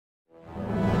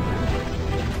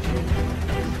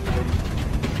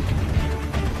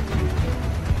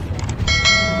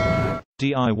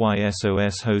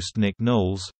DIY host Nick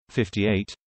Knowles,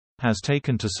 58, has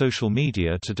taken to social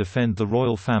media to defend the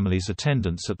royal family's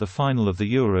attendance at the final of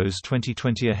the Euros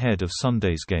 2020 ahead of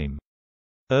Sunday's game.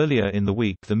 Earlier in the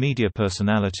week, the media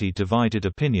personality divided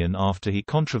opinion after he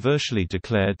controversially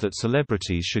declared that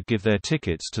celebrities should give their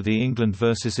tickets to the England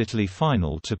vs Italy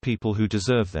final to people who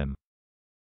deserve them.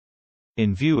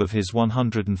 In view of his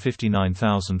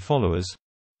 159,000 followers,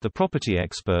 the property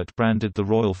expert branded the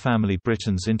royal family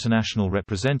Britain's international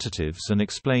representatives and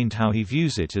explained how he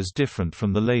views it as different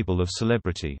from the label of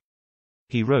celebrity.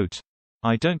 He wrote,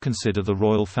 "I don't consider the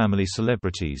royal family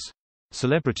celebrities.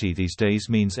 Celebrity these days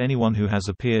means anyone who has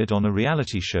appeared on a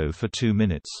reality show for 2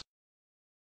 minutes.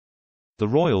 The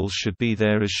royals should be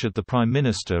there, as should the Prime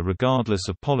Minister, regardless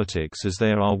of politics, as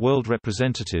they are our world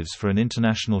representatives for an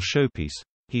international showpiece,"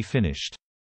 he finished.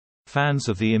 Fans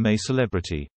of the IMA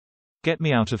celebrity, "Get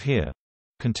me out of here,"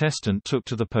 contestant took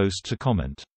to the post to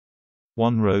comment.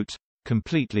 One wrote,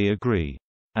 "Completely agree."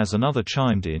 As another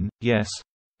chimed in, "Yes,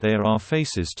 they are our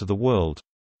faces to the world.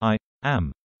 I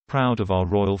am proud of our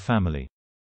royal family."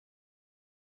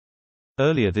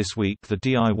 Earlier this week, the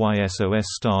DIY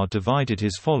star divided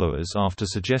his followers after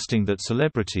suggesting that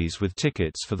celebrities with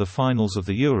tickets for the finals of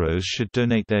the Euros should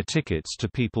donate their tickets to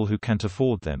people who can't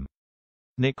afford them.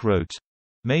 Nick wrote,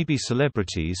 "Maybe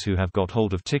celebrities who have got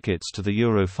hold of tickets to the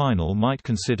Euro final might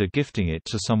consider gifting it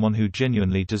to someone who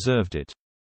genuinely deserved it.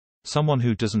 Someone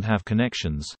who doesn't have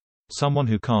connections. Someone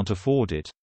who can't afford it.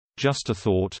 Just a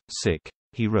thought, sick,"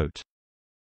 he wrote.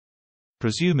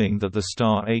 Presuming that the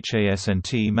star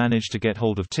hasn't managed to get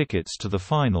hold of tickets to the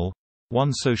final,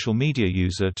 one social media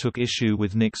user took issue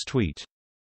with Nick's tweet.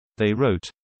 They wrote,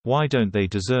 "Why don't they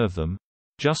deserve them?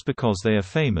 Just because they are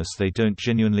famous they don't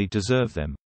genuinely deserve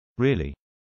them. Really?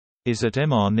 Is at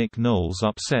Mr. Nick Knowles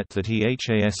upset that he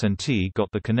hasn't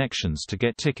got the connections to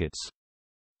get tickets?"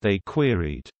 They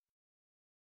queried.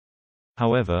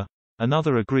 However,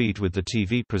 another agreed with the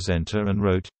TV presenter and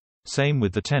wrote, "Same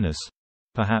with the tennis.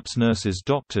 Perhaps nurses,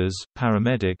 doctors,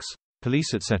 paramedics,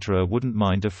 police etc. wouldn't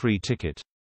mind a free ticket."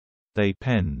 They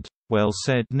penned, "Well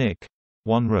said, Nick."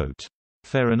 One wrote,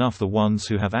 "Fair enough, the ones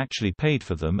who have actually paid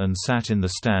for them and sat in the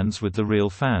stands with the real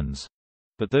fans.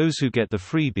 But those who get the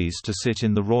freebies to sit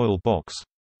in the royal box,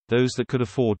 those that could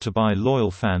afford to buy loyal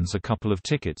fans a couple of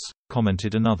tickets,"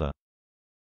 commented another.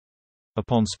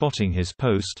 Upon spotting his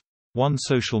post, one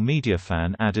social media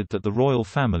fan added that the royal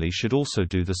family should also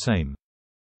do the same.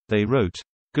 They wrote,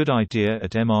 "Good idea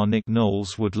at Mr. Nick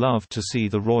Knowles would love to see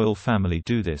the royal family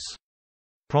do this,"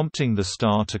 prompting the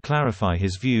star to clarify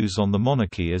his views on the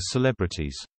monarchy as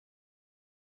celebrities.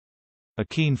 A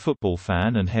keen football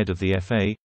fan and head of the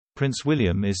FA, Prince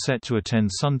William is set to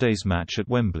attend Sunday's match at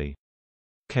Wembley.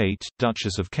 Kate,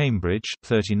 Duchess of Cambridge,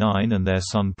 39, and their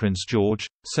son Prince George,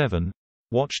 7,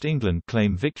 watched England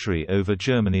claim victory over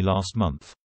Germany last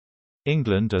month.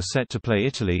 England are set to play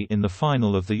Italy in the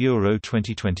final of the Euro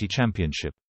 2020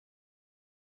 Championship.